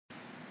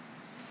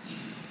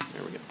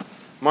There we go.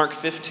 Mark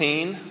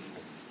 15,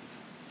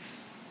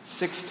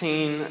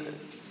 16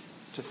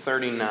 to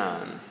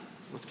 39.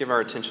 Let's give our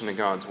attention to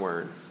God's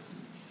word.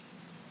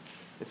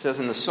 It says,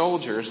 "And the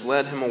soldiers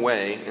led him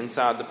away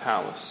inside the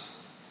palace,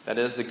 that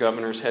is, the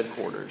governor's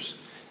headquarters.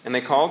 And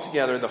they called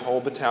together the whole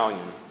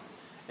battalion.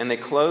 And they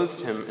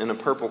clothed him in a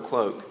purple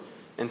cloak.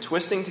 And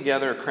twisting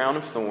together a crown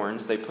of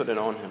thorns, they put it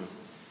on him.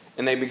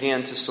 And they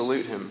began to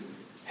salute him,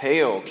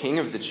 'Hail, King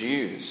of the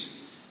Jews!'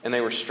 And they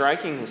were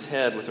striking his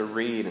head with a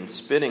reed and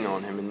spitting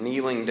on him and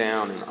kneeling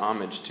down in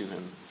homage to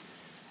him.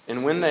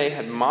 And when they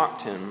had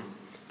mocked him,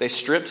 they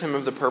stripped him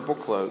of the purple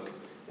cloak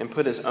and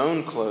put his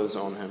own clothes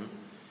on him.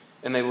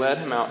 And they led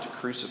him out to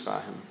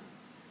crucify him.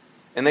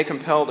 And they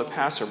compelled a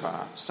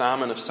passerby,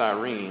 Simon of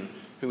Cyrene,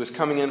 who was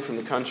coming in from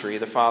the country,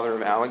 the father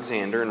of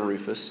Alexander and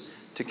Rufus,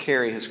 to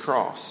carry his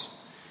cross.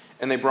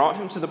 And they brought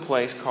him to the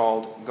place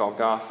called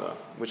Golgotha,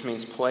 which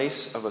means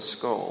place of a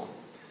skull.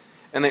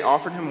 And they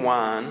offered him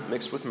wine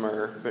mixed with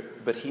myrrh,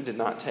 but he did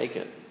not take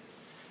it.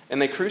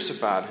 And they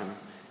crucified him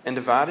and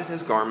divided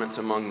his garments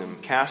among them,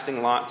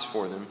 casting lots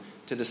for them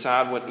to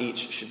decide what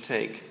each should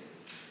take.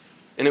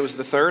 And it was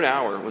the third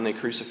hour when they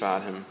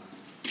crucified him.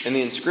 And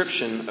the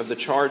inscription of the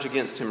charge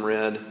against him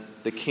read,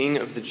 'The King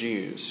of the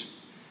Jews.'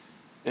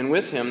 And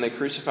with him they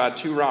crucified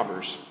two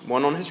robbers,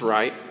 one on his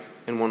right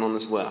and one on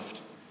his left.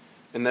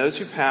 And those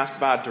who passed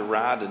by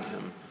derided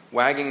him,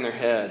 wagging their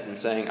heads and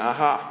saying,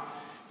 'Aha,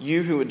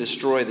 you who would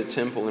destroy the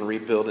temple and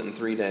rebuild it in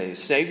 3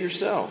 days, save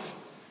yourself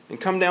and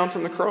come down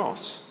from the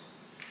cross.'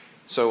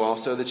 So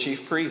also the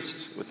chief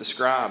priests with the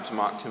scribes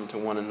mocked him to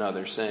one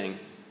another, saying,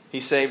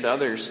 'He saved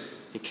others,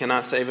 he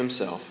cannot save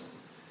himself.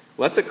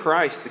 Let the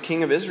Christ, the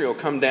King of Israel,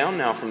 come down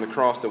now from the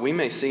cross that we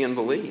may see and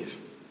believe.'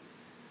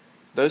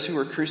 Those who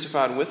were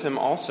crucified with him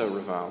also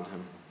reviled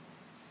him.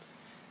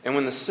 And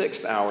when the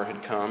 6th hour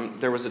had come,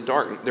 there was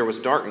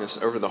darkness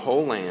over the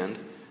whole land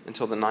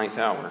until the 9th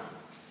hour.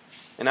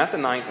 And at the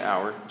 9th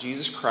hour,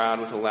 Jesus cried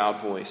with a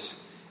loud voice,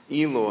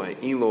 'Eloi,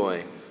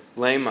 Eloi,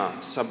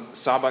 lema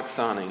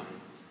sabachthani,'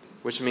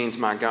 which means,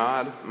 'My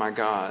God,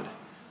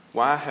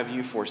 why have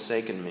you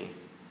forsaken me?'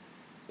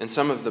 And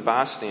some of the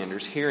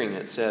bystanders, hearing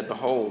it, said,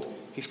 'Behold,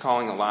 he's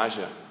calling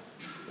Elijah.'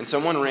 And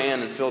someone ran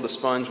and filled a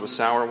sponge with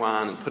sour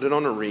wine and put it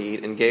on a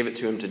reed and gave it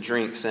to him to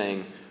drink,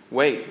 saying,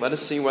 'Wait, let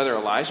us see whether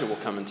Elijah will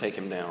come and take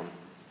him down.'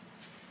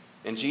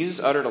 And Jesus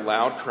uttered a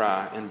loud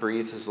cry and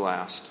breathed his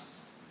last.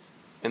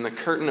 And the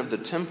curtain of the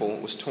temple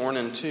was torn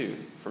in two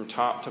from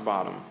top to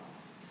bottom.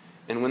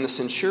 And when the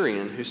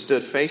centurion who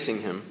stood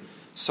facing him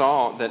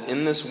saw that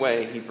in this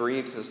way he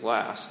breathed his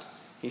last,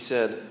 he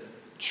said,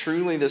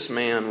 'Truly this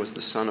man was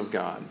the Son of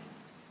God.'"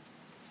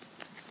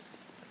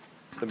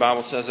 The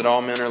Bible says that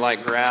all men are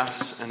like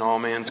grass, and all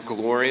man's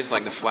glory is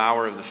like the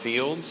flower of the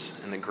fields,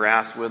 and the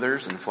grass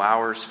withers and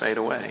flowers fade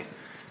away.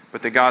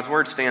 But that God's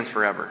word stands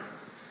forever.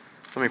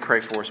 So let me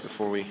pray for us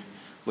before we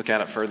look at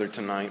it further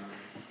tonight.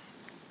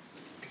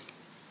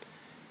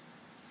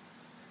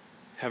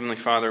 Heavenly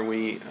Father,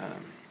 we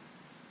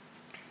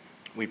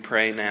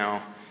pray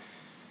now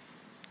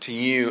to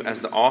you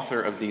as the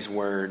author of these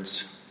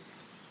words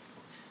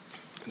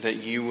that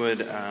you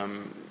would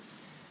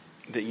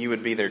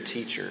be their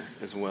teacher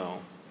as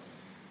well.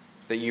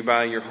 That you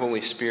by your Holy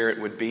Spirit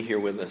would be here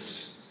with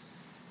us.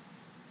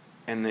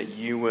 And that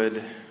you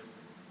would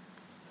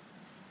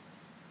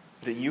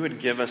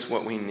give us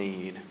what we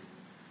need,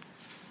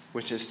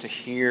 which is to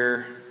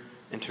hear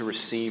and to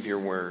receive your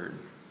word.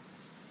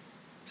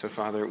 So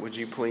Father, would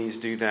you please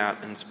do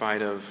that in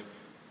spite of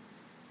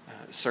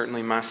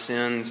certainly my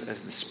sins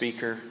as the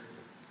speaker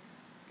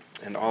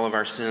and all of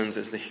our sins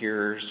as the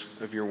hearers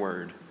of your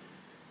word.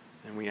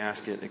 And we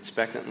ask it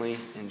expectantly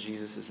in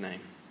Jesus'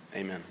 name.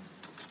 Amen.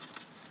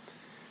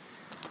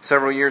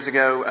 Several years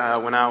ago,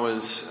 when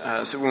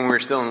we were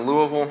still in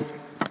Louisville,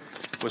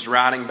 was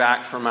riding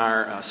back from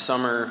our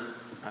summer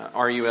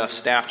RUF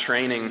staff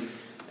training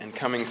and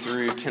coming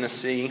through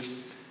Tennessee.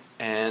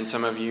 And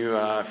some of you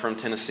from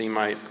Tennessee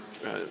might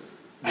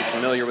be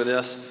familiar with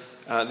this.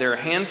 There are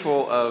a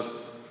handful of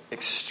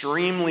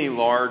extremely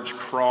large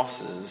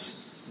crosses,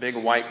 big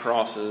white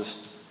crosses,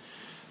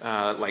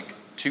 like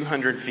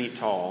 200 feet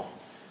tall,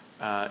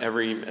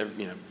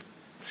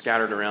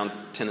 scattered around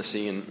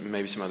Tennessee and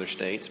maybe some other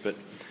states. But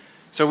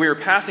so we were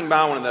passing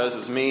by one of those. It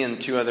was me and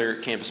two other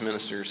campus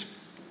ministers,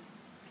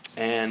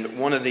 and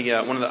one of the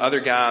other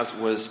guys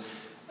was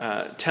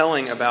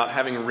telling about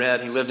having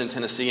read. He lived in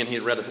Tennessee, and he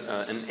had read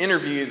an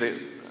interview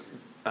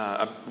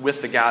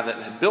with the guy that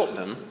had built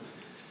them.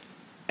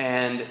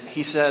 And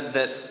he said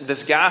that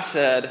this guy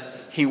said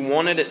he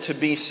wanted it to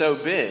be so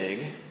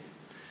big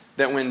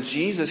that when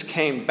Jesus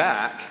came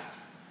back,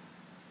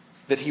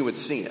 that he would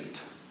see it.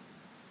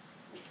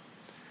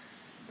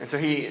 And so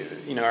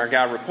our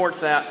guy reports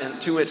that, and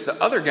to which the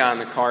other guy in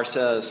the car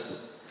says,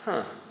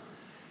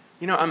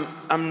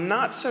 I'm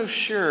not so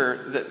sure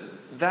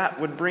that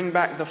would bring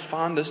back the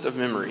fondest of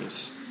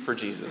memories for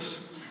Jesus,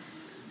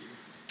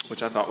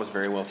 which I thought was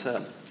very well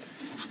said.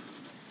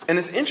 And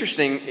it's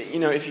interesting,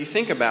 if you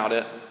think about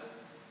it,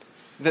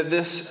 that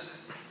this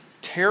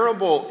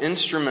terrible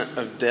instrument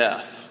of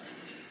death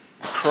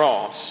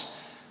cross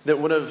that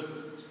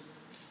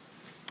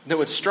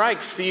would strike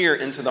fear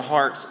into the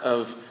hearts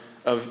of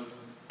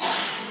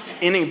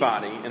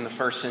anybody in the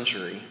first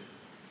century,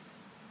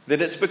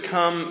 that it's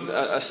become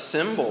a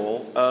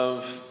symbol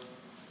of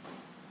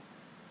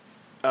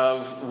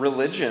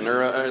religion,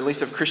 or at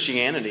least of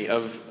Christianity,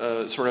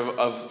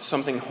 of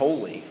something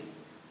holy.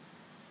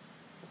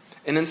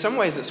 And in some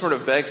ways it sort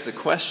of begs the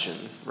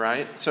question,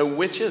 right? So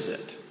which is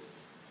it?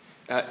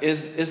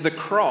 Is the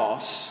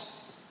cross,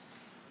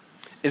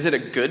 is it a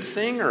good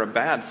thing or a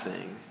bad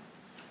thing?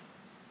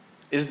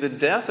 Is the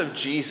death of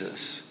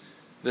Jesus,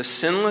 the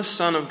sinless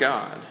Son of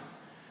God,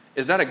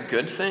 is that a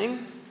good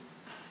thing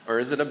or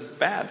is it a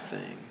bad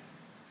thing?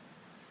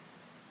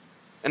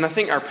 And I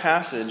think our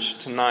passage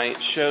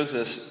tonight shows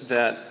us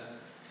that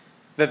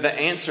the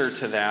answer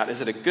to that,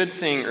 is it a good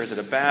thing or is it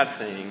a bad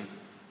thing,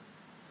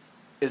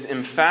 is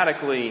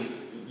emphatically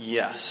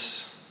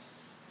yes.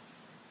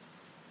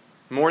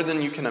 More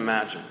than you can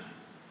imagine.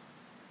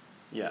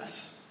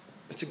 Yes.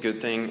 It's a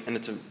good thing and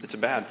it's a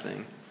bad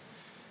thing.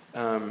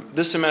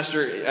 This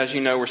semester, as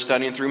you know, we're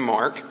studying through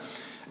Mark,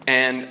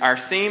 and our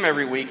theme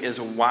every week is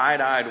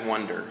wide-eyed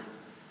wonder,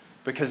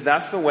 because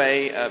that's the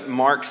way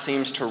Mark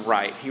seems to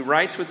write. He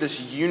writes with this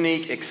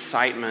unique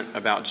excitement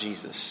about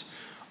Jesus,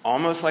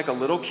 almost like a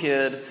little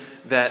kid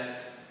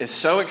that is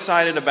so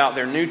excited about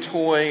their new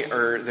toy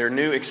or their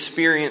new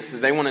experience that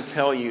they want to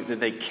tell you that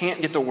they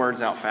can't get the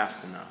words out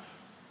fast enough.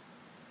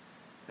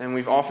 And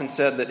we've often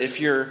said that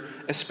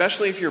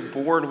especially if you're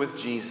bored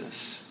with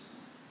Jesus,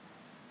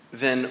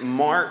 then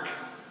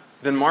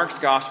Mark's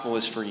gospel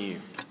is for you.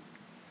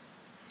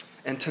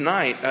 And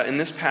tonight, in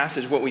this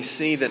passage, what we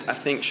see that I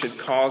think should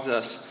cause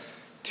us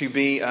to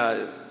be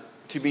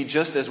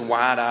just as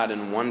wide-eyed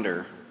in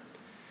wonder,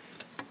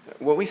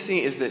 what we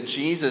see is that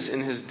Jesus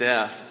in his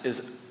death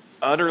is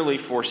utterly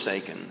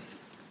forsaken.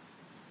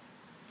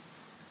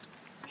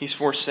 He's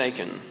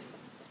forsaken.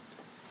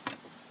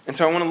 And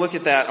so I want to look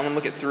at that. I want to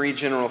look at three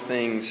general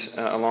things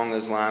along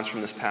those lines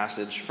from this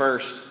passage.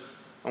 First,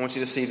 I want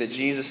you to see that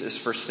Jesus is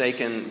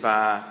forsaken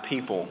by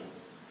people.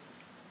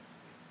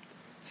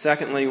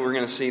 Secondly, we're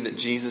going to see that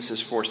Jesus is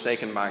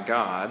forsaken by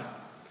God.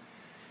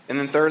 And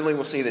then thirdly,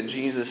 we'll see that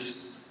Jesus'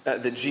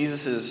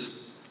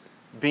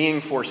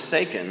 being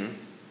forsaken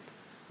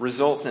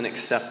results in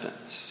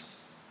acceptance.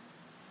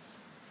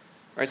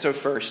 All right, so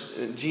first,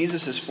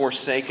 Jesus is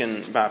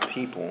forsaken by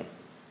people,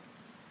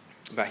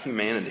 by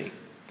humanity.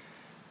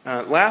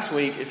 Last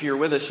week, if you're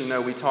with us, you know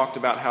we talked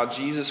about how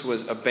Jesus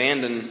was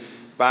abandoned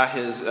by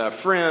his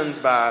friends,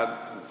 by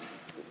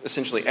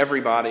essentially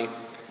everybody.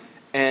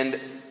 And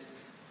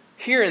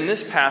here in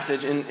this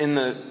passage, in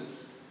the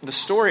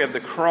story of the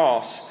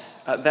cross,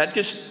 that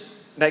gets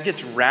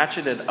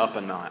ratcheted up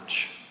a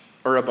notch,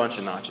 or a bunch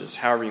of notches,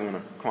 however you want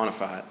to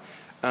quantify it.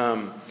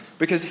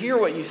 Because here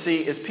what you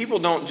see is people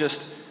don't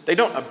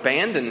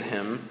abandon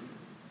him,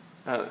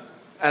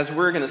 as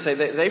we're going to say,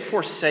 they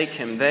forsake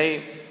him.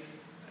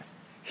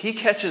 He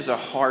catches a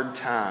hard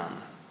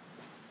time.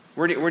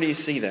 Where do you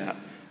see that?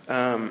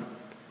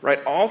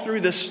 Right, all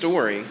through this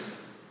story,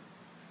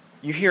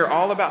 you hear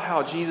all about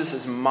how Jesus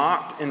is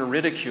mocked and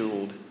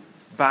ridiculed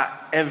by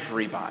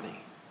everybody.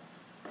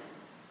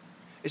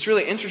 It's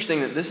really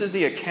interesting that this is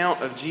the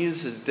account of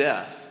Jesus'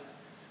 death.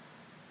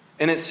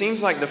 And it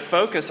seems like the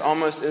focus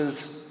almost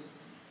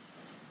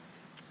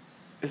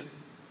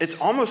it's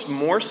almost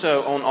more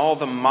so on all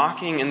the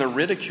mocking and the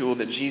ridicule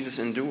that Jesus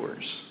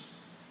endures.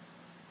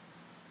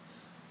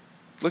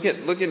 Look at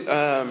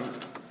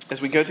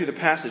as we go through the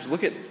passage,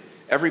 look at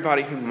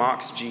everybody who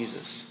mocks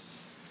Jesus.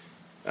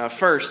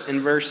 First, in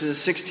verses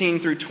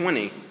 16 through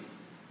 20,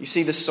 you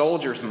see the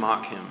soldiers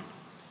mock him.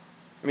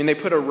 I mean, they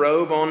put a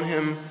robe on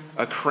him,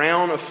 a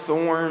crown of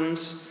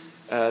thorns.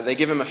 They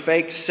give him a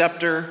fake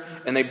scepter,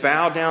 and they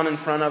bow down in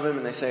front of him,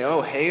 and they say,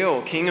 "Oh,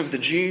 hail, King of the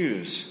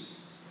Jews!"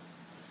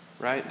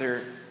 Right?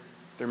 They're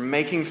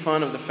making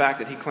fun of the fact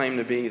that he claimed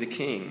to be the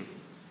king.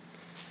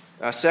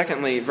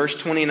 Secondly, verse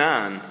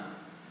 29,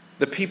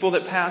 the people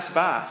that passed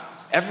by,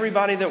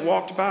 everybody that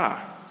walked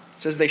by,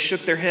 says they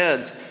shook their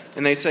heads.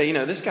 And they'd say,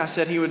 this guy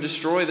said he would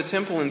destroy the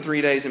temple in 3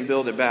 days and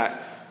build it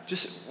back.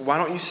 Just, why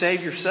don't you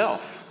save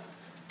yourself?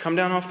 Come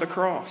down off the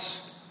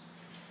cross.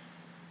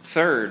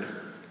 Third,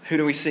 who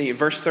do we see?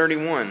 Verse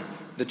 31,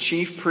 the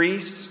chief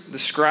priests, the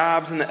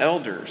scribes, and the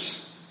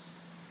elders.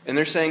 And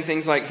they're saying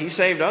things like, he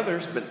saved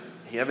others, but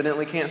he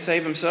evidently can't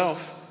save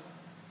himself.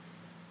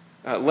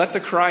 Let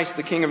the Christ,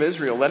 the King of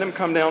Israel, let him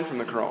come down from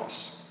the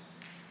cross.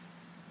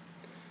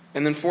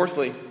 And then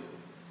fourthly,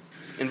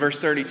 in verse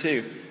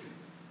 32,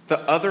 the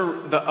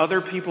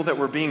other people that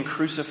were being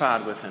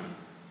crucified with him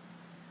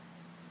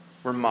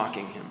were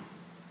mocking him.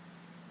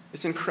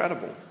 It's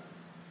incredible.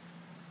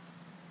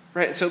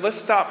 Right, so let's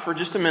stop for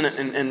just a minute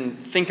and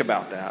think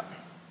about that.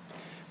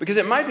 Because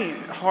it might be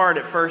hard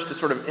at first to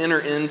sort of enter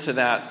into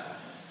that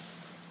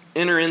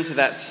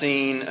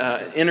scene,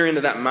 enter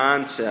into that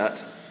mindset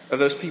of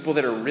those people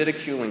that are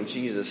ridiculing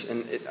Jesus.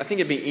 And I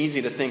think it'd be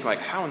easy to think like,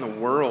 how in the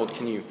world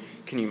can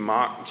you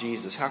mock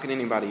Jesus? How can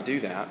anybody do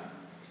that?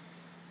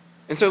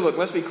 And so, look,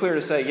 let's be clear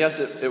to say, yes,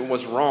 it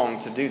was wrong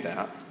to do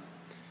that.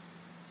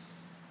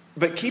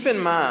 But keep in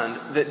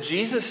mind that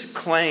Jesus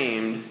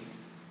claimed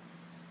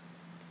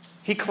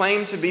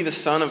to be the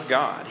Son of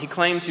God. He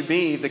claimed to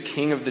be the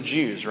King of the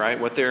Jews, right?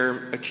 What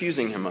they're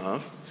accusing him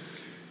of.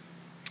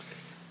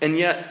 And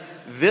yet,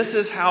 this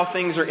is how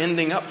things are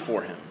ending up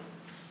for him.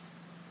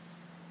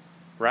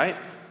 Right?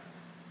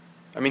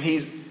 I mean,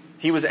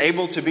 he was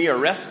able to be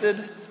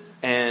arrested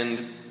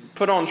and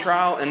put on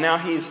trial, and now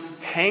he's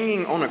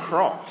hanging on a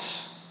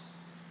cross.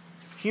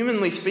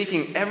 Humanly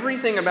speaking,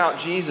 everything about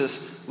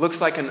Jesus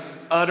looks like an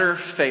utter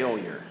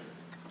failure.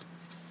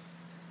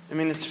 I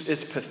mean,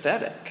 it's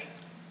pathetic.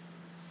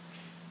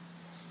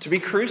 To be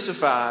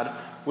crucified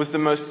was the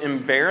most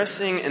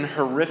embarrassing and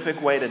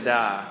horrific way to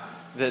die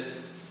that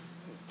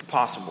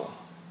possible.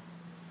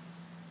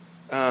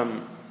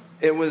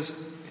 It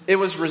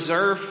was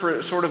reserved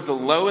for sort of the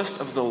lowest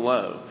of the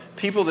low,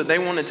 people that they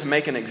wanted to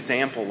make an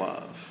example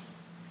of.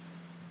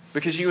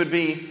 Because you would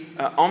be,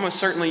 almost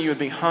certainly you would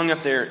be hung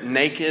up there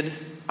naked,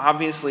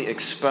 obviously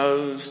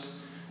exposed,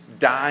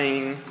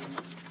 dying.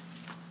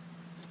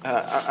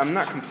 I'm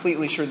not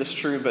completely sure this is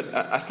true, but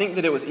I think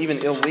that it was even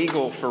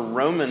illegal for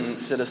Roman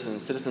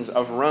citizens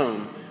of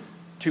Rome,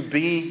 to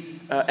be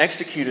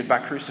executed by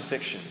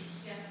crucifixion.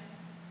 Yeah.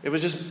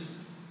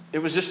 It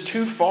was just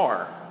too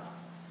far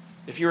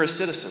if you're a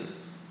citizen.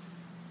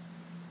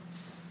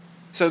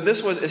 So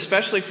this was,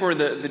 especially for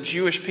the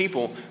Jewish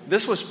people,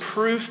 this was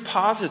proof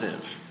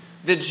positive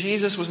that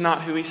Jesus was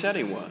not who he said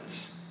he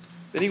was.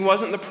 That he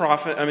wasn't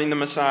the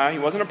Messiah, he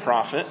wasn't a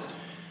prophet.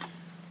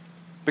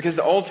 Because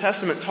the Old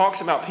Testament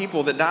talks about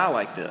people that die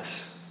like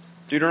this.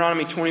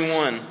 Deuteronomy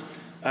 21,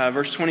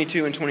 verse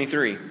 22 and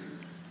 23.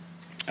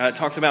 It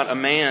talks about a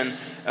man,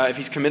 if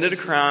he's committed a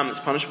crime that's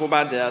punishable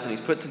by death and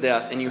he's put to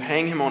death, and you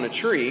hang him on a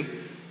tree,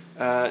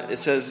 it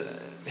says,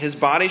 his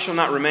body shall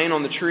not remain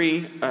on the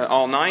tree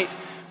all night,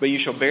 but you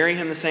shall bury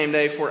him the same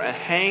day, for a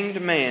hanged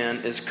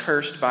man is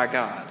cursed by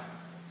God.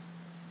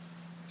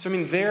 So, I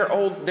mean,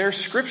 their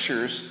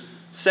scriptures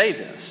say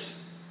this.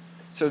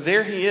 So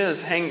there he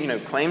is,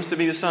 claims to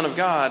be the Son of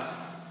God.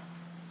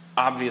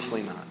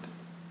 Obviously not.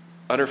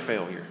 Utter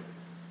failure.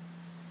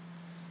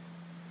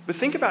 But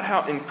think about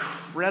how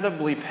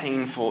incredibly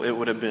painful it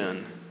would have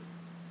been.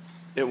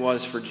 It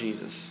was for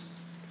Jesus.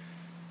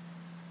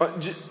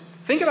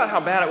 Think about how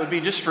bad it would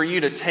be just for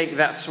you to take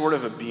that sort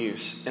of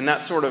abuse and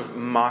that sort of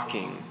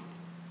mocking.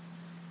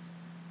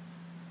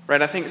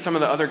 Right? I think some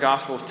of the other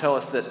Gospels tell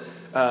us that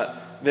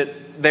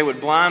they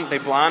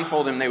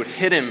blindfold him, they would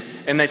hit him,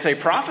 and they'd say,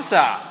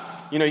 prophesy.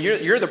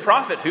 You're the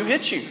prophet. Who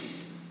hit you?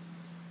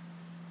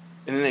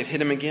 And then they'd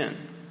hit him again.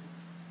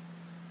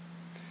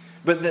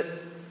 But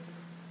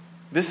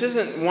this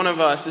isn't one of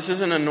us. This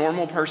isn't a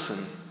normal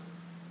person.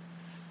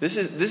 This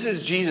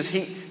is Jesus.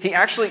 He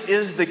actually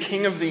is the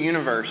King of the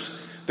universe,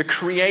 the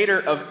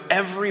creator of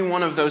every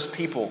one of those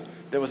people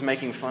that was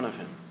making fun of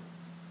him.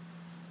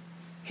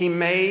 He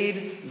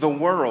made the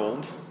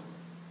world,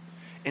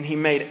 and he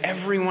made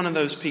every one of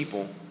those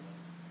people.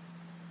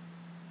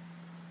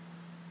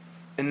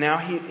 And now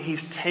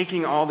he's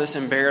taking all this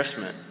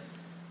embarrassment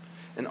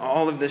and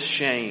all of this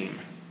shame.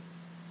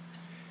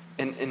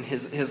 And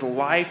his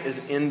life is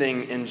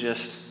ending in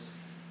just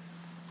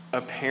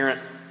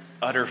apparent,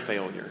 utter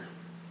failure.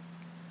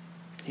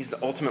 He's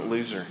the ultimate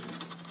loser,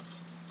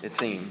 it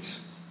seems.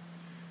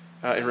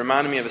 It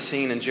reminded me of a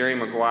scene in Jerry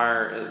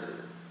Maguire.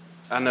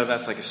 I know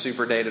that's like a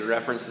super dated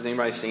reference. Has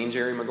anybody seen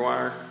Jerry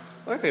Maguire?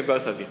 Okay,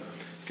 both of you.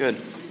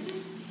 Good.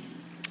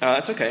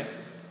 That's okay.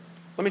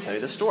 Let me tell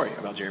you the story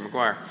about Jerry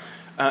Maguire.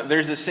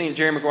 There's this scene.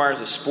 Jerry Maguire is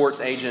a sports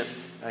agent.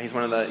 He's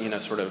one of the,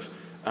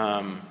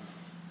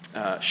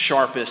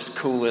 sharpest,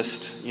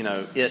 coolest,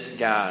 it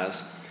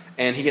guys.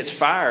 And he gets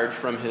fired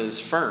from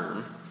his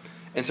firm.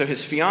 And so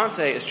his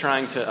fiance is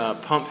trying to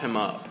pump him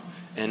up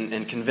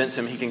and convince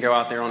him he can go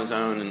out there on his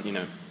own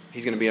and,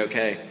 he's going to be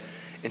okay.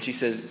 And she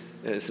says,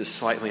 this is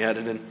slightly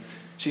edited.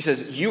 She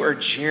says, you are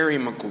Jerry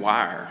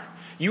Maguire.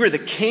 You are the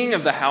king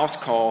of the house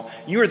call.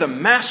 You are the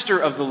master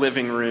of the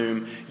living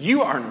room.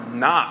 You are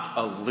not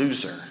a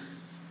loser.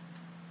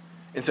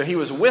 And so he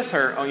was with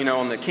her,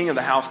 on the king of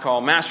the house call,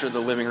 master of the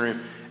living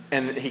room.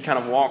 And he kind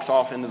of walks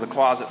off into the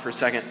closet for a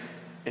second.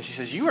 And she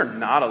says, you are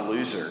not a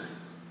loser.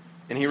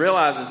 And he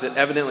realizes that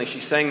evidently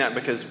she's saying that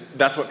because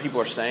that's what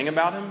people are saying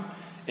about him.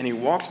 And he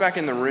walks back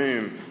in the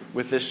room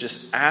with this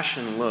just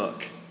ashen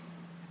look.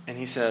 And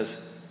he says,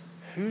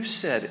 who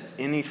said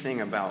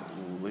anything about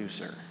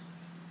loser?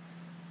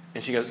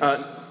 And she goes,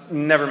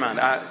 never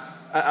mind.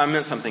 I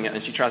meant something.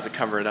 And she tries to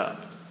cover it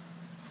up.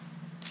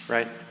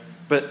 Right?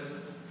 But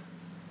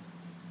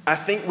I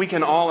think we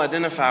can all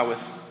identify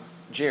with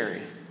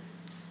Jerry.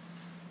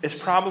 It's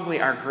probably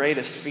our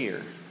greatest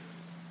fear.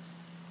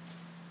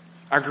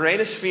 Our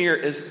greatest fear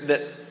is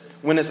that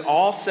when it's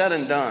all said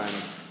and done,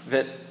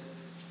 that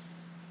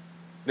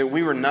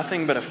we were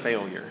nothing but a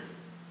failure.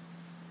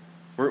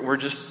 We're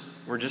just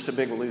a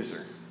big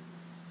loser.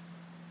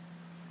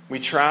 We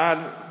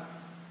tried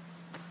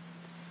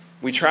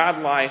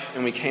life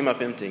and we came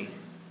up empty.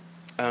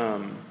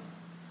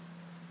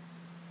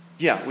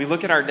 Yeah, we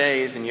look at our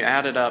days and you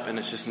add it up and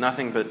it's just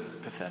nothing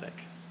but pathetic.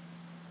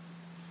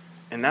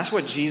 And that's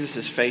what Jesus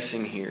is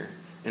facing here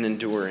and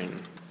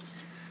enduring.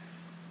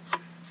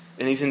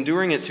 And he's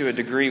enduring it to a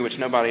degree which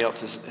nobody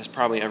else has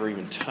probably ever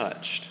even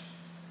touched.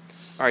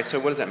 All right, so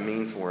what does that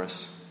mean for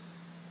us?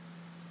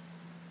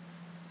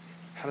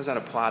 How does that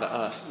apply to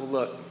us? Well,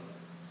 look,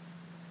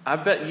 I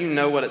bet you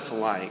know what it's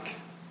like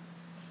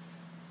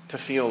to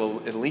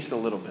feel at least a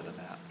little bit of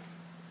that.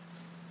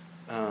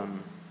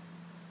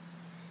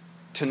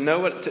 To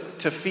know it,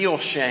 to feel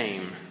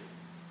shame.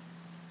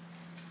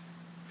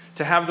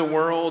 To have the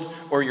world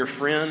or your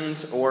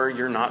friends or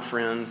your not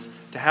friends,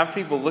 to have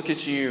people look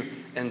at you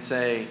and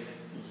say,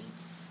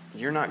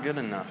 you're not good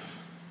enough.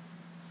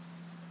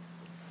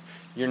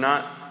 You're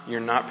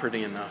not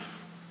pretty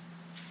enough.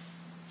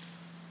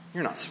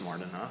 You're not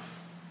smart enough.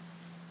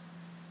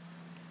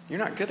 You're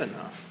not good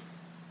enough.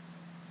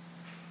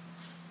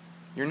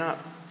 You're not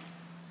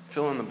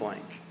fill in the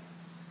blank.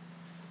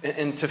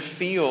 And to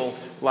feel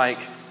like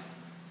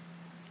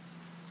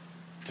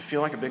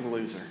a big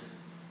loser.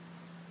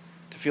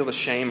 To feel the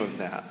shame of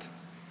that.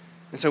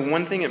 And so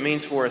one thing it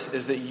means for us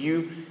is that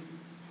you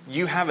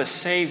have a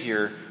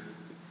Savior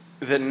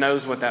that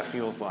knows what that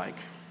feels like.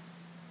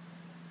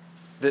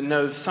 That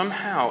knows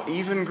somehow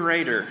even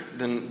greater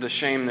than the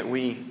shame that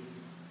we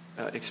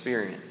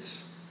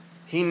experience.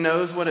 He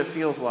knows what it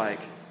feels like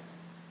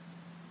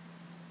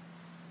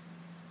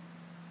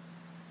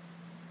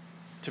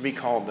to be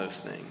called those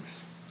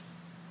things.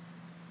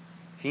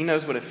 He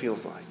knows what it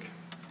feels like.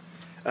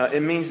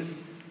 It means,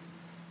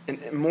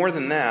 and more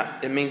than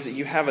that, it means that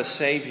you have a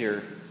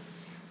Savior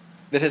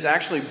that has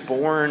actually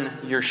borne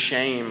your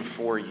shame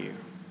for you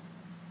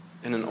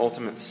in an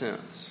ultimate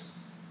sense.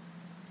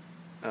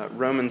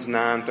 Romans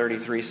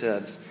 9:33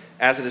 says,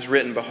 "As it is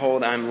written,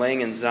 behold, I am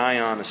laying in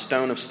Zion a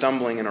stone of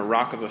stumbling and a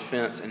rock of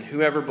offense, and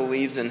whoever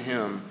believes in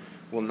him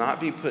will not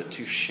be put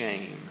to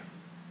shame."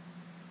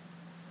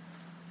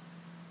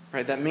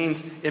 Right? It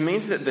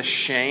means that the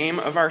shame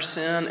of our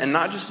sin, and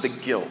not just the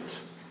guilt,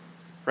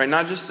 right?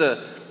 Not just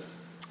the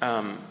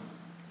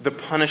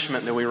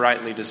punishment that we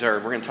rightly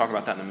deserve. We're going to talk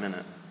about that in a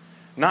minute.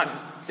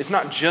 It's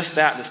not just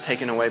that's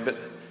taken away, but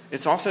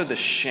it's also the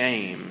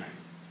shame.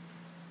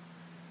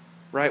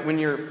 Right? When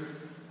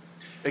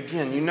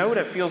again, you know what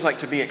it feels like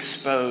to be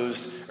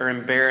exposed or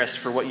embarrassed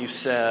for what you've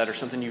said or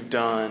something you've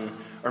done,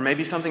 or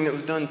maybe something that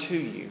was done to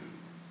you.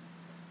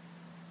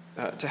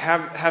 To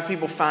have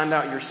people find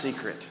out your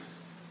secret.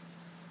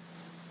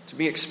 To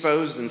be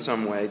exposed in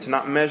some way, to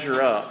not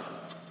measure up.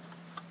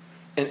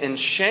 And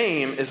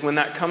shame is when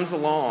that comes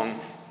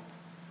along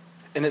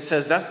and it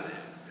says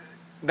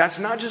that's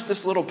not just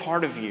this little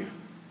part of you.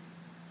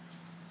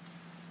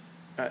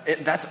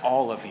 That's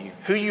all of you.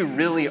 Who you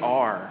really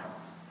are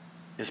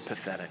is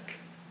pathetic.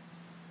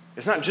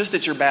 It's not just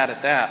that you're bad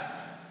at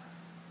that.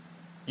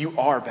 You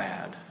are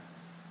bad.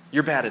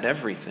 You're bad at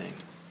everything.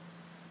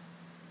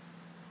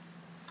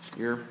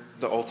 You're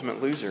the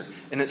ultimate loser.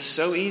 And it's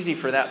so easy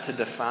for that to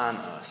define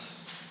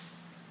us,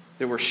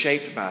 that we're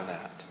shaped by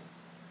that.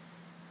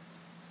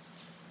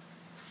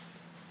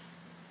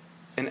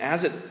 And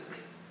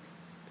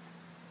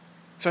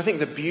so I think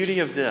the beauty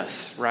of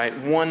this, right,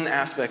 one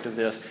aspect of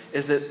this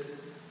is that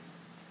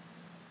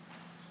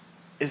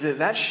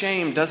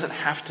shame doesn't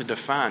have to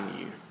define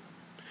you.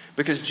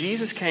 Because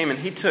Jesus came and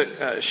he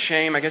took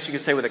shame, I guess you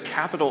could say with a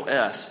capital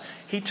S.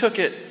 He took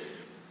it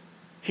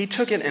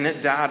and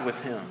it died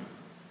with him.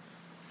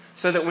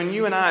 So that when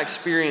you and I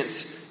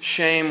experience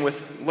shame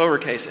with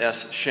lowercase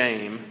s,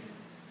 shame,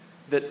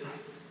 that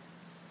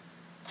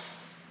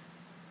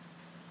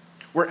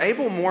we're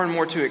able more and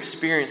more to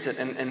experience it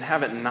and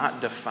have it not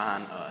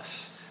define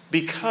us.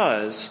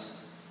 Because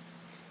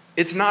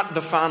it's not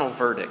the final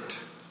verdict.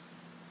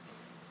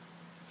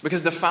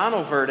 Because the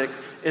final verdict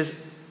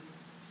is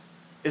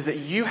that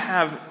you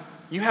have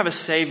a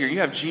Savior. You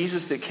have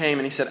Jesus that came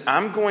and he said,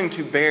 I'm going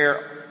to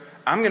bear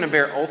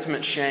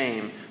ultimate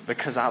shame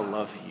because I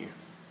love you.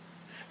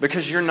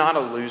 Because you're not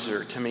a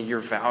loser to me. You're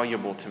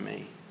valuable to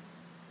me.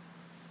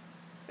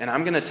 And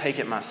I'm going to take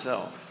it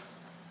myself.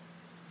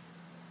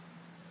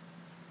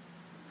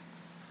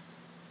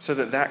 So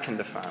that can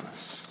define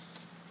us.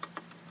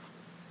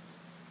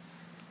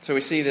 So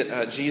we see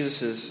that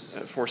Jesus is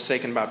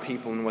forsaken by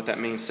people and what that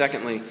means.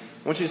 Secondly, I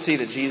want you to see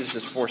that Jesus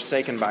is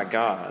forsaken by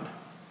God.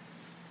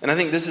 And I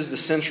think this is the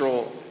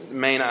central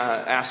main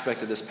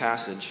aspect of this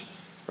passage.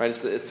 Right?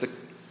 It's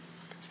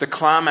the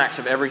climax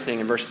of everything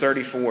in verse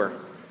 34.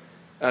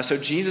 So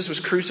Jesus was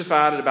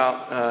crucified at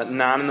about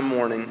 9 in the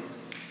morning.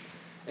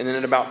 And then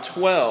at about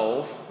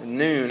 12,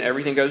 noon,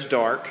 everything goes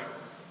dark.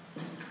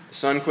 The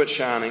sun quits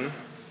shining.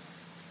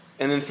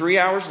 And then 3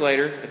 hours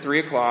later, at 3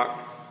 o'clock,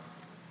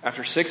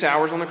 after 6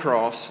 hours on the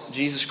cross,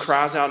 Jesus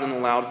cries out in a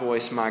loud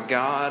voice, my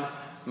God,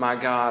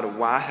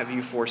 why have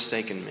you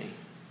forsaken me?"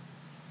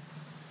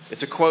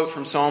 It's a quote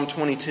from Psalm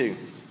 22.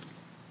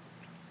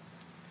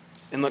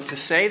 And look, to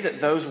say that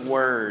those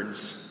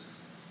words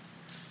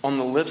on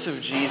the lips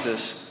of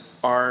Jesus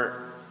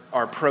are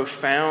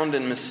profound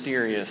and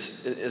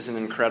mysterious is an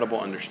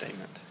incredible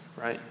understatement,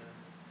 right?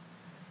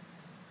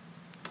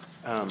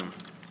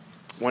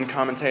 One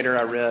commentator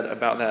I read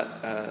about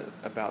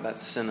that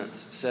sentence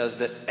says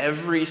that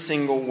every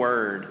single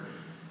word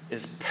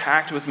is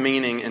packed with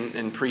meaning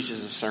and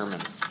preaches a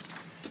sermon.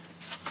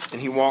 And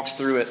he walks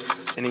through it,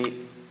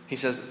 and he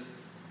says,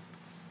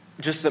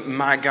 just that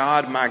my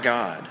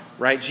God,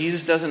 right?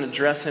 Jesus doesn't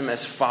address him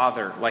as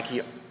Father like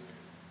he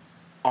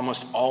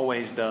almost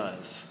always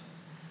does.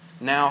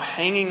 Now,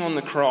 hanging on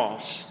the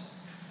cross,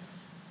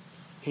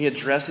 he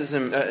addresses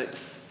him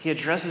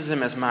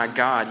as my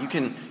God.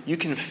 You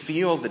can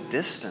feel the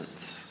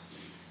distance.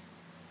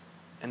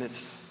 And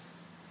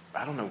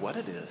I don't know what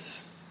it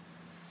is.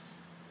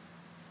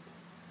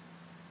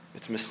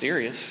 It's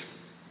mysterious.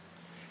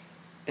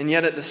 And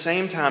yet at the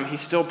same time,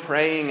 he's still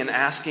praying and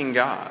asking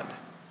God.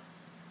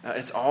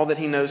 It's all that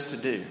he knows to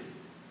do.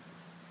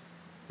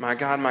 My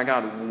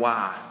God,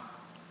 why?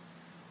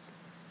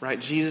 Right?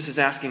 Jesus is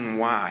asking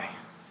why.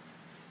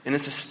 And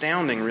it's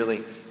astounding,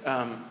 really.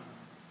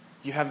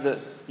 You have the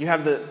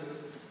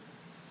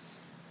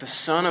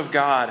Son of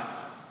God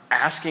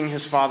asking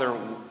his Father,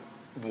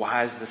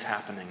 why is this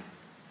happening?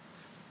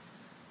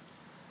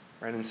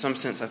 Right? In some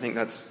sense, I think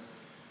that's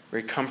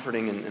very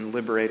comforting and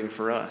liberating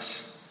for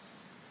us.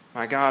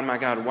 My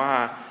God,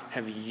 why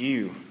have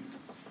you?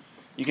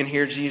 You can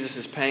hear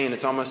Jesus' pain.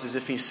 It's almost as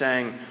if he's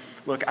saying,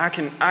 look, I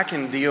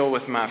can deal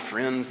with my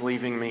friends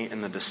leaving me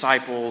and the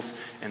disciples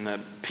and the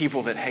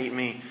people that hate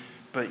me,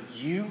 but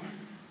you?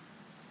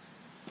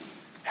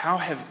 How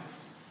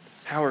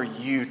are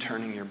you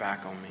turning your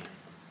back on me?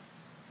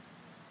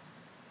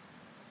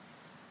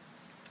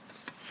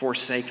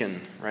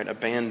 Forsaken, right?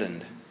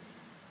 Abandoned.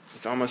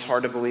 It's almost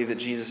hard to believe that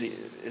Jesus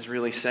is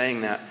really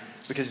saying that,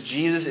 because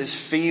Jesus is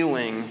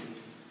feeling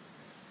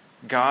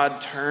God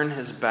turn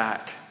his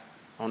back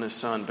on his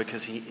Son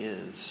because he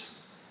is.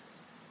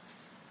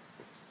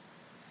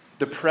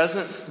 The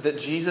presence that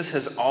Jesus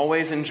has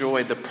always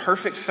enjoyed, the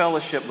perfect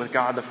fellowship with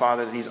God the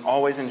Father that he's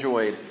always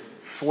enjoyed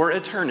for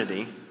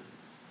eternity,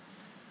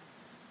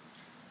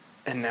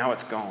 and now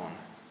it's gone.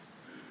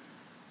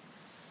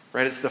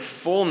 Right? It's the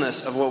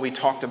fullness of what we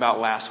talked about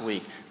last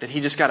week that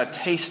he just got a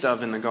taste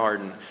of in the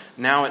garden.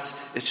 Now it's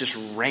just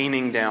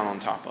raining down on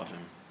top of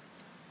him.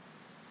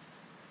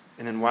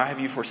 And then, why have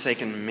you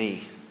forsaken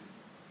me?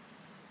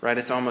 Right?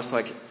 It's almost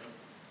like,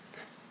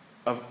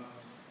 of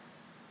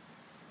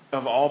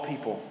all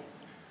people,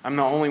 I'm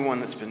the only one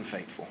that's been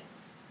faithful.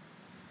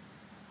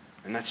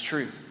 And that's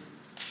true.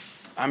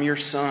 I'm your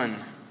son.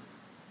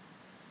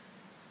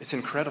 It's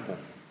incredible.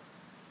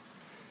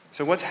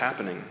 So what's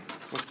happening?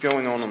 What's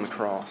going on the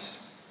cross?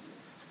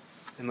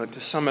 And look, to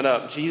sum it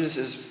up, Jesus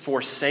is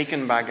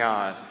forsaken by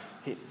God.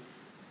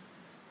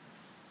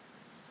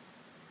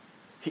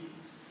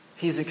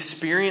 He's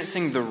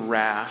experiencing the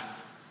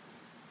wrath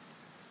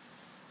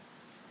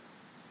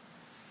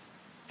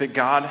that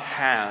God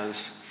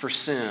has for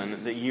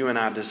sin that you and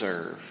I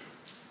deserve.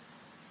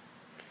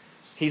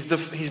 He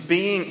is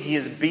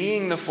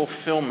being the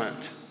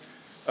fulfillment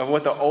of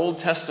what the Old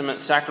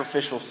Testament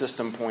sacrificial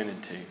system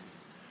pointed to,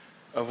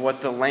 of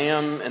what the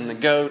lamb and the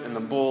goat and the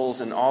bulls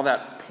and all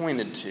that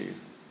pointed to.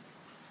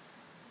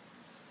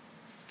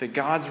 That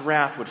God's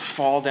wrath would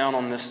fall down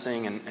on this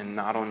thing and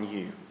not on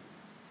you.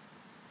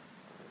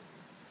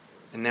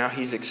 And now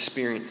he's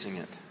experiencing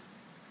it.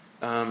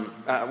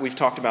 We've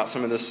talked about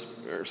some of this,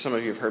 or some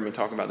of you have heard me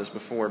talk about this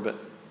before,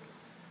 but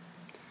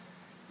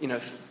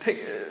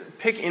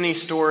pick any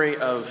story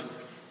of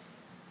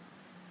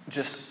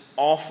just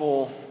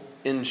awful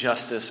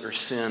injustice or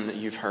sin that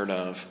you've heard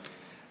of.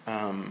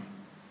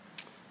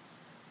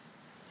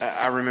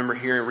 I remember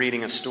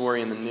reading a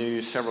story in the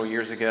news several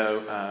years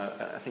ago.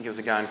 I think it was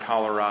a guy in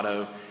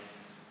Colorado.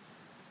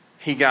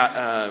 He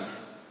got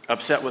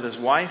upset with his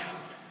wife,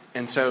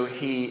 and so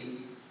he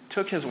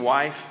took his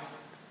wife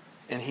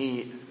and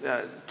he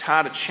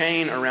tied a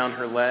chain around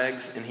her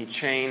legs, and he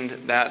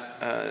chained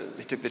that.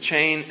 He took the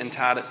chain and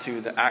tied it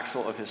to the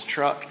axle of his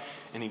truck,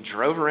 and he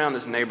drove around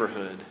his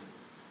neighborhood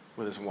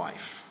with his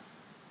wife,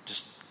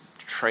 just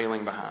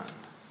trailing behind.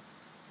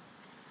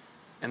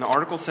 And the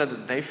article said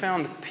that they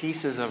found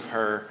pieces of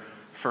her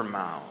for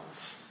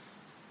miles.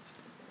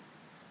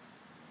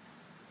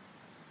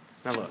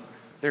 Now look,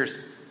 there's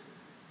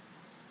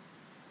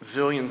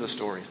zillions of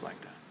stories like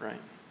that, right?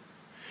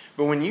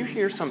 But when you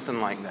hear something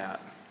like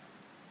that,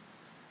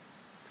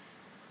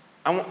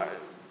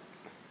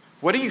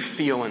 what do you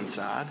feel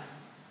inside?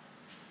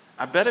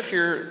 I bet if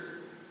you're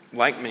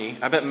like me,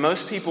 I bet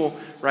most people,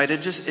 right,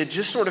 it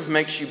just sort of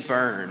makes you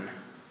burn.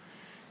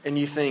 And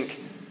you think,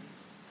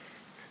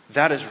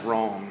 that is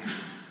wrong.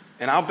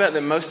 And I'll bet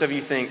that most of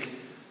you think,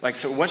 like,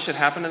 so what should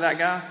happen to that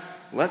guy?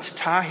 Let's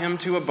tie him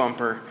to a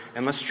bumper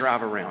and let's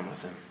drive around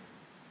with him.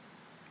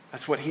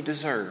 That's what he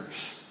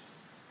deserves.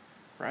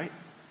 Right?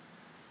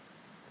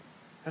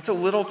 That's a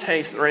little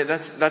taste, right?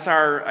 That's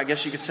our, I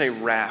guess you could say,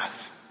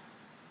 wrath.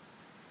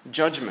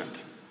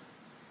 Judgment.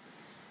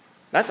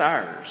 That's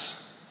ours.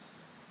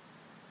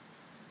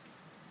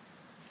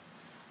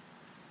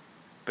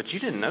 But you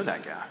didn't know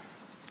that guy.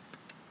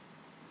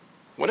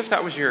 What if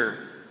that was your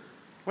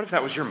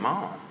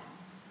mom?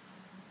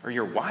 Or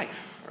your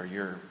wife? Or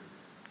your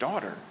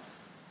daughter.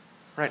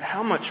 Right?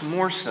 How much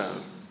more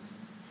so?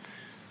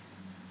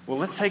 Well,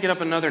 let's take it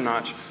up another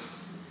notch.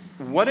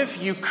 What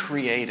if you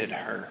created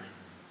her?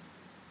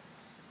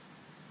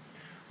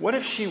 What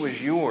if she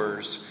was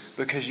yours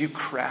because you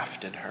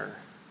crafted her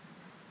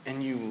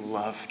and you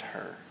loved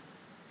her?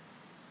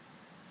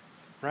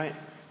 Right?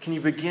 Can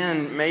you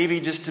begin maybe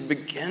just to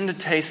begin to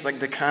taste like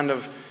the kind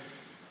of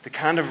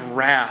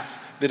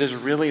wrath that is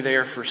really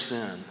there for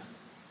sin?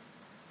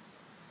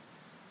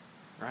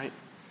 Right?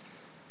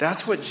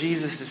 That's what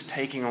Jesus is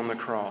taking on the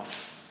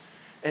cross.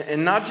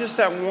 And not just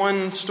that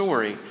one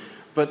story,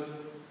 but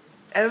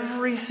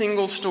every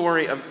single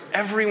story of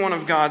every one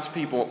of God's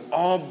people,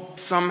 all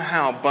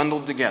somehow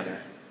bundled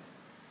together,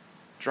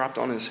 dropped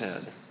on his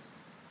head.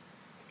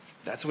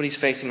 That's what he's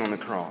facing on the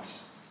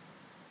cross.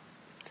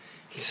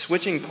 He's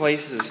switching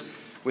places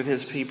with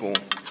his people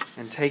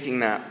and taking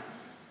that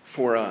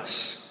for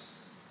us.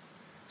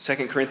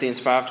 2 Corinthians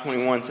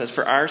 5:21 says,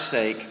 "For our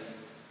sake,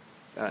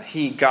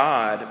 he,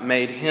 God,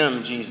 made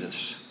him,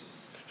 Jesus.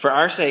 For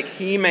our sake,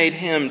 he made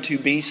him to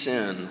be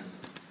sin,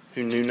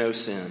 who knew no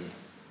sin,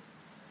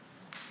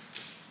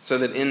 so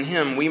that in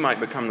him we might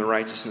become the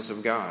righteousness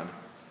of God."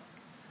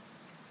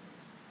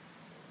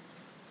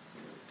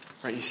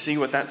 Right? You see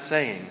what that's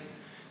saying?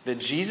 That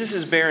Jesus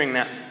is bearing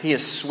that. He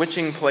is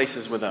switching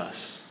places with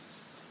us.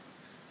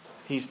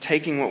 He's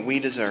taking what we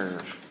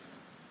deserve.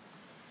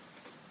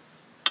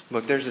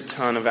 Look, there's a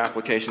ton of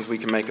applications we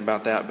can make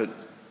about that, but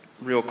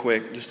real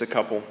quick, just a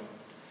couple.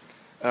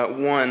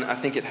 One, I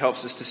think it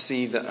helps us to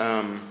see the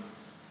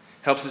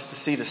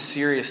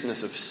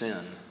seriousness of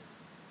sin,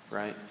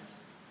 right?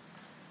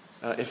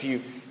 If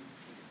you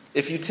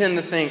tend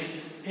to think,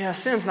 yeah,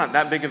 sin's not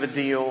that big of a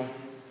deal,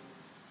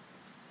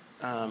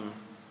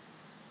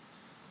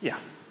 yeah,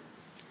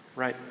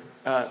 right.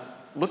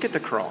 Look at the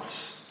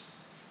cross.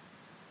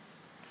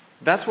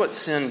 That's what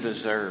sin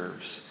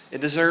deserves. It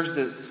deserves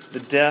the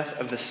death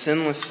of the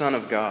sinless Son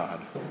of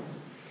God.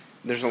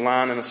 There's a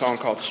line in a song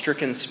called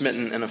 "Stricken,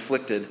 Smitten, and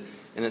Afflicted,"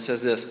 and it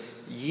says this: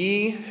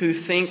 "Ye who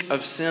think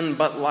of sin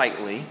but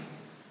lightly,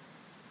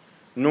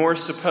 nor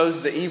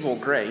suppose the evil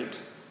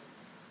great,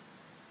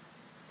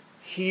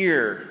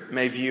 here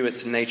may view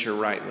its nature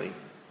rightly,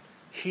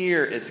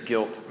 here its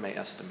guilt may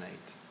estimate."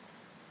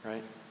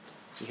 Right?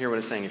 You hear what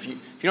it's saying? If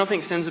you don't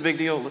think sin's a big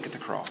deal, look at the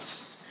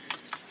cross.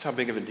 That's how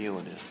big of a deal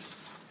it is.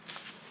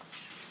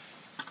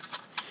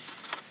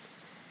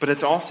 But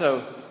it's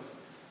also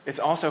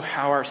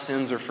how our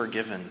sins are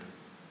forgiven.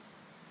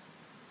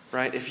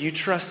 Right? If you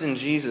trust in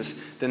Jesus,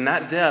 then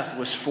that death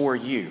was for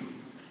you.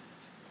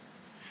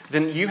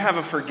 Then you have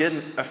a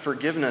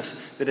forgiveness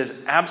that is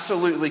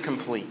absolutely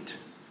complete.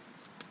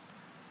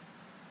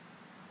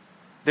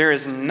 There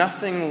is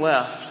nothing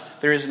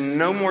left. There is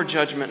no more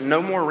judgment, no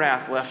more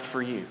wrath left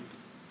for you.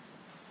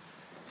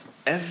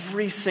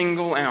 Every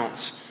single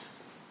ounce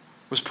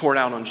was poured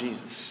out on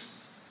Jesus.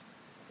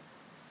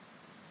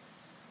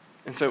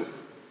 And so,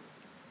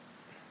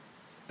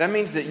 that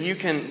means that you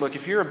can, look,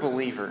 if you're a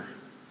believer,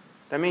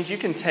 that means you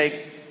can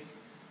I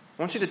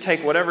want you to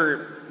take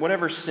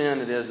whatever sin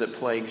it is that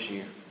plagues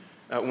you.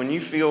 When you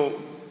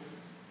feel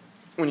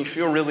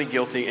really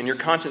guilty and your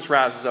conscience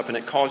rises up and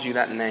it calls you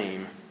that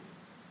name,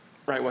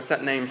 right? What's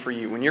that name for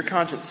you? When your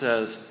conscience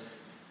says,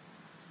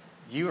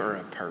 you are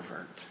a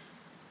pervert.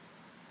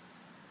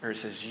 Or it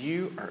says,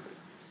 you're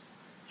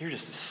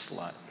just a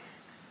slut.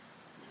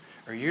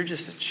 Or you're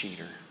just a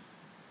cheater.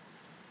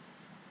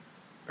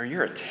 Or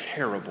you're a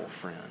terrible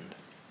friend.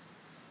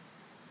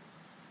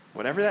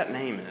 Whatever that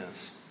name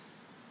is,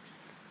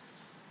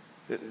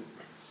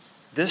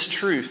 this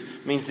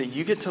truth means that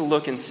you get to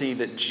look and see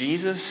that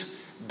Jesus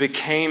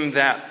became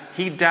that.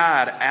 He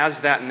died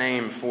as that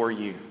name for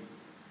you.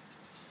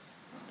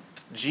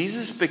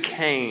 Jesus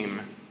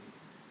became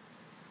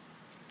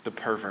the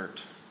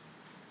pervert,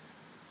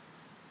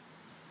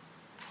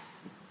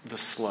 the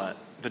slut,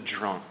 the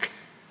drunk,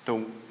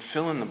 the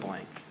fill in the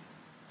blank,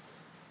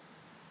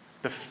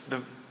 the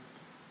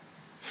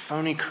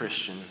phony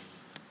Christian.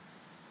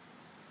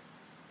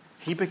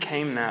 He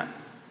became that.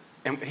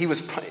 And he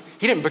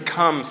didn't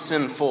become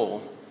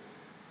sinful,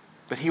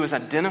 but he was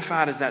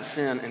identified as that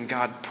sin, and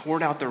God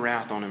poured out the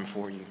wrath on him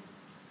for you.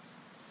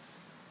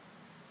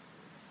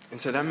 And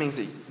so that means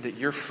that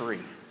you're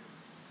free.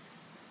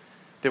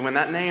 That when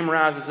that name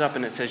rises up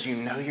and it says, you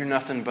know you're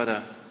nothing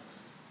but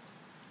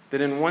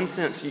that in one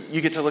sense,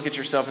 you get to look at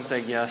yourself and say,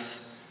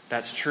 yes,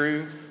 that's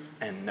true,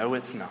 and no,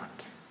 it's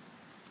not.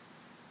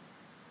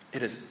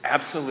 It is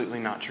absolutely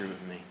not true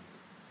of me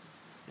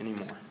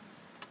anymore.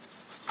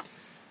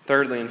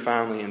 Thirdly and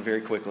finally, and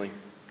very quickly,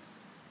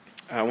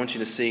 I want you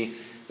to see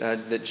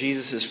that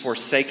Jesus'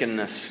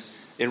 forsakenness,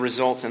 it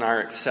results in our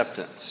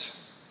acceptance.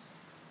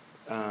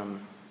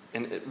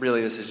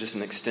 Really, this is just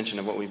an extension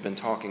of what we've been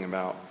talking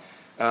about.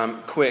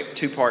 Quick,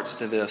 two parts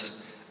to this.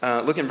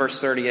 Look in verse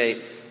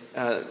 38.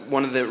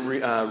 One of the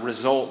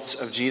results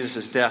of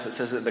Jesus' death, it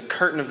says that the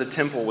curtain of the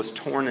temple was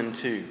torn in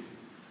two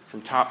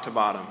from top to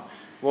bottom.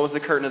 What was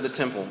the curtain of the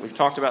temple? We've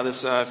talked about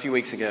this a few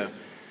weeks ago.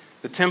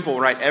 The temple,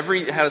 right,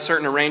 had a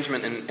certain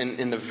arrangement, and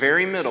in the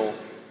very middle,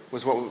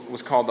 was what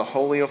was called the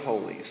Holy of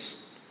Holies.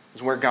 It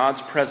was where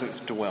God's presence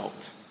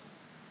dwelt.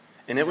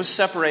 And it was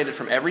separated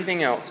from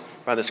everything else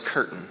by this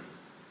curtain.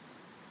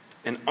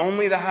 And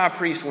only the high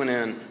priest went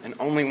in, and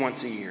only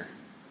once a year.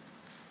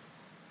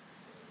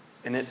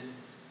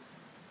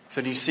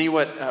 So do you see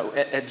what,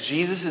 at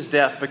Jesus'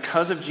 death,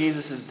 because of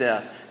Jesus'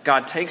 death,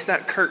 God takes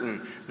that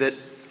curtain that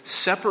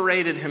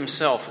separated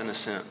himself in a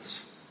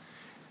sense,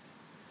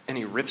 and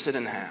he rips it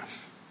in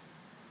half.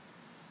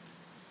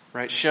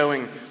 Right?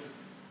 Showing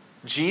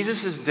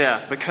Jesus'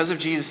 death, because of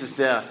Jesus'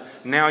 death,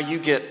 now you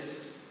get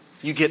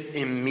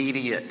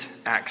immediate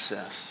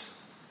access.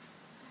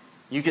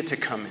 You get to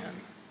come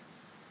in.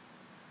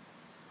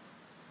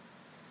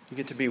 You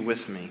get to be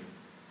with me.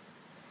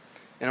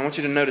 And I want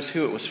you to notice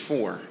who it was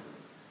for.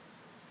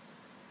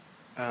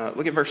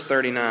 Look at verse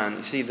 39.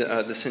 You see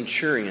the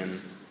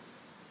centurion.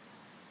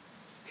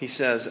 He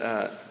says,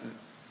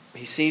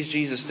 he sees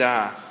Jesus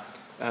die,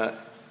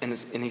 and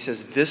he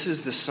says, "This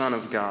is the Son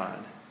of God."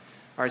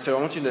 All right, so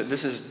I want you to,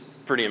 this is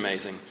pretty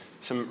amazing.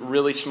 Some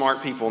really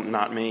smart people,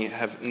 not me,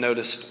 have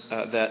noticed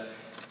that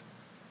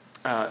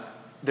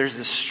there's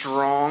this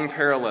strong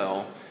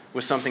parallel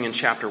with something in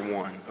chapter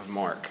 1 of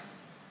Mark.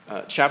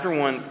 Chapter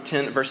 1,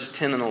 verses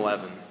 10 and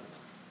 11.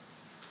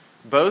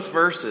 Both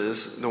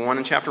verses, the one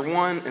in chapter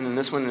 1 and then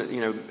this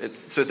one,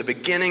 so at the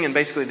beginning and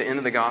basically the end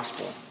of the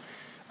gospel,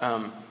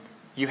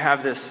 you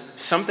have this,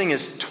 something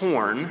is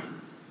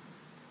torn,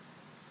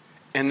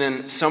 and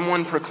then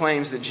someone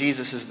proclaims that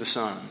Jesus is the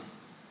Son.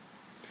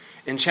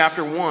 In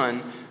chapter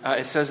 1,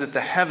 it says that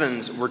the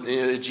heavens were,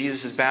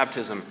 Jesus'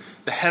 baptism,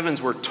 the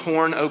heavens were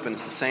torn open.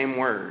 It's the same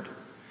word.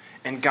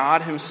 And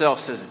God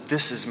himself says,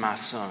 "This is my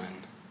Son."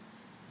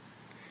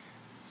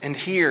 And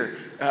here,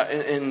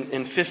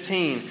 in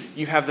 15,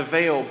 you have the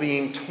veil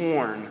being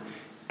torn.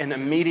 And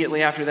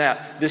immediately after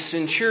that, the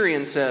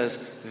centurion says,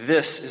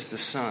 "This is the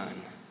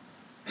Son."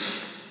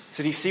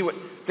 So do you see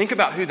think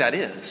about who that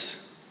is.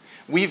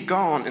 We've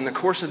gone, in the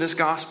course of this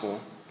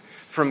gospel,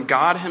 from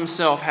God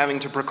himself having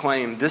to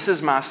proclaim, "This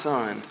is my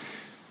Son,"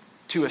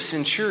 to a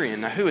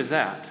centurion. Now, who is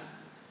that?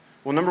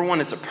 Well, number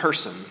one, it's a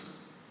person.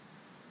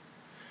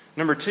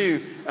 Number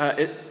two,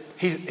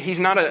 he's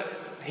not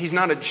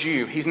a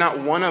Jew. He's not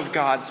one of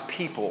God's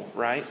people,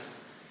 right?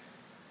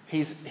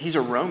 He's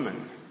a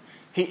Roman.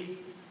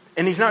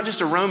 And he's not just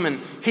a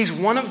Roman. He's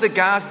one of the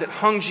guys that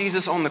hung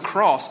Jesus on the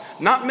cross,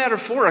 not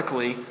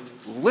metaphorically,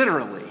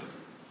 literally.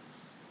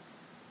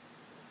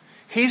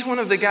 He's one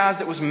of the guys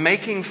that was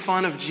making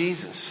fun of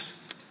Jesus.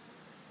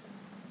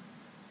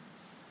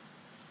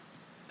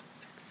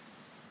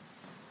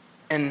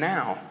 And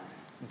now,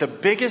 the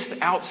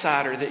biggest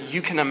outsider that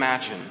you can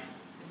imagine,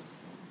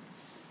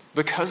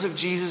 because of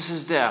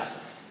Jesus' death,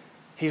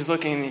 he's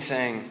looking and he's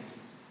saying,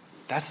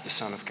 "That's the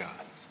Son of God."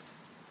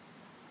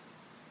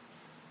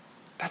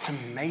 That's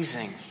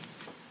amazing.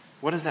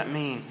 What does that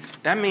mean?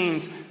 That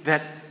means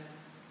that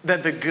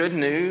the good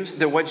news,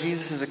 that what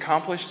Jesus has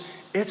accomplished,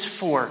 it's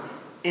for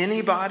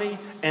anybody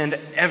and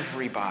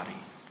everybody.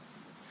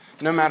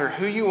 No matter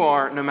who you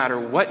are, no matter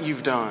what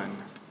you've done,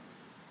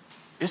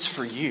 it's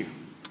for you.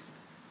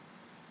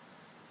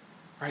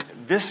 Right?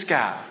 This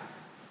guy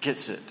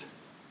gets it.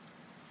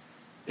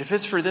 If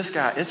it's for this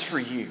guy, it's for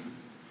you.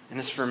 And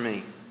it's for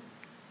me.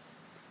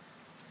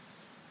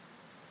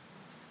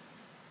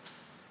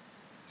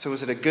 So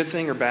is it a good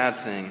thing or bad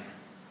thing?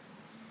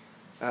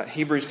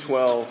 Hebrews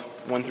 12,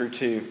 1 through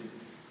 2.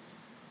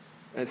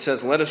 It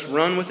says, "Let us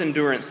run with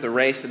endurance the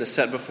race that is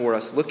set before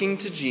us, looking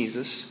to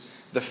Jesus,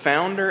 the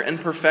founder and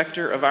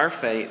perfecter of our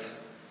faith,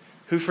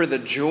 who for the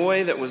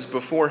joy that was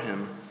before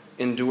him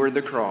endured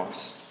the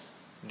cross,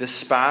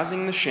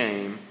 despising the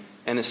shame,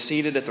 and is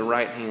seated at the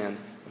right hand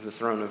of the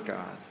throne of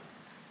God."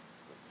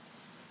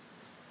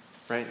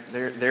 Right?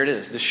 There it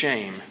is, the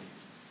shame.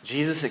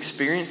 Jesus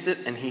experienced it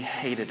and he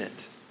hated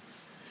it.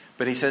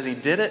 But he says he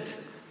did it.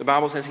 The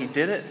Bible says he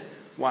did it.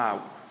 Why?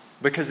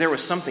 Because there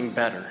was something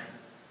better.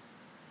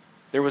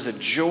 There was a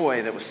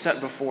joy that was set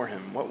before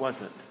him. What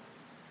was it?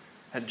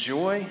 That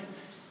joy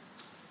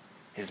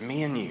is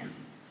me and you.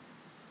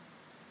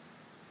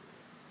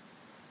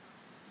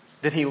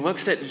 That he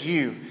looks at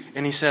you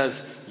and he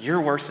says,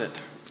 "You're worth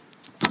it.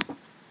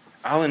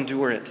 I'll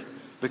endure it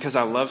because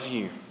I love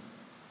you."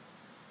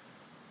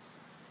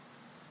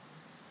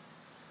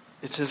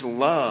 It's his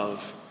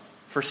love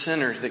for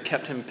sinners that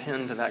kept him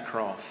pinned to that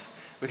cross.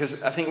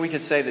 Because I think we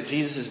could say that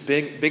Jesus'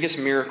 biggest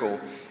miracle,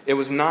 it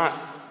wasn't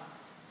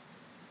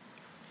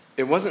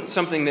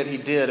something that he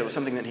did, it was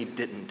something that he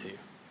didn't do.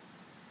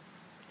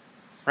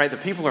 Right? The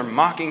people are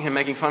mocking him,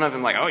 making fun of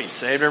him, like, "Oh, you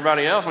saved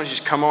everybody else, why don't you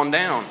just come on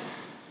down?"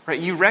 Right?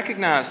 You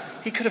recognize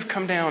he could have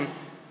come down,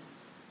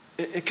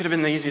 it could have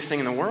been the easiest thing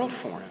in the world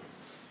for him.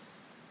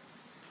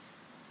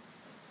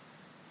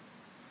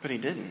 But he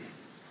didn't.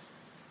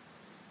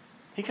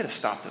 He could have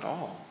stopped it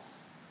all.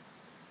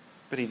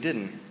 But he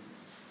didn't.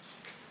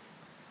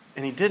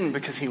 And he didn't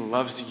because he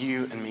loves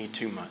you and me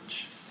too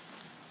much.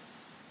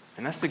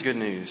 And that's the good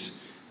news.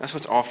 That's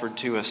what's offered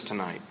to us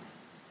tonight.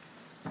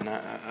 And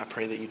I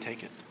pray that you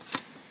take it.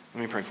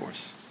 Let me pray for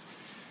us.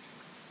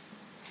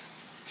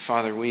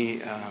 Father,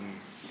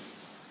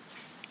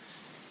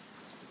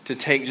 to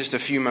take just a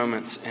few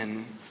moments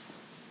and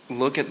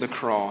look at the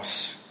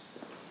cross,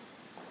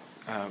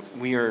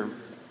 we are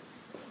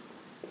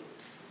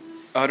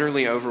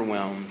utterly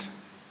overwhelmed.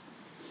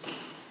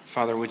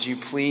 Father, would you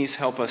please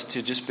help us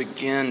to just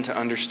begin to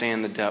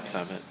understand the depth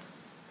of it,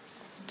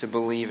 to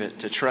believe it,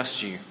 to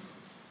trust you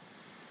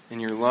in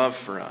your love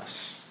for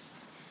us.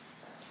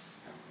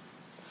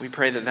 We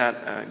pray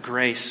that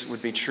grace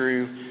would be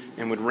true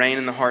and would reign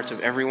in the hearts of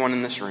everyone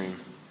in this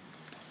room.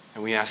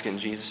 And we ask it in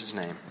Jesus'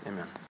 name. Amen.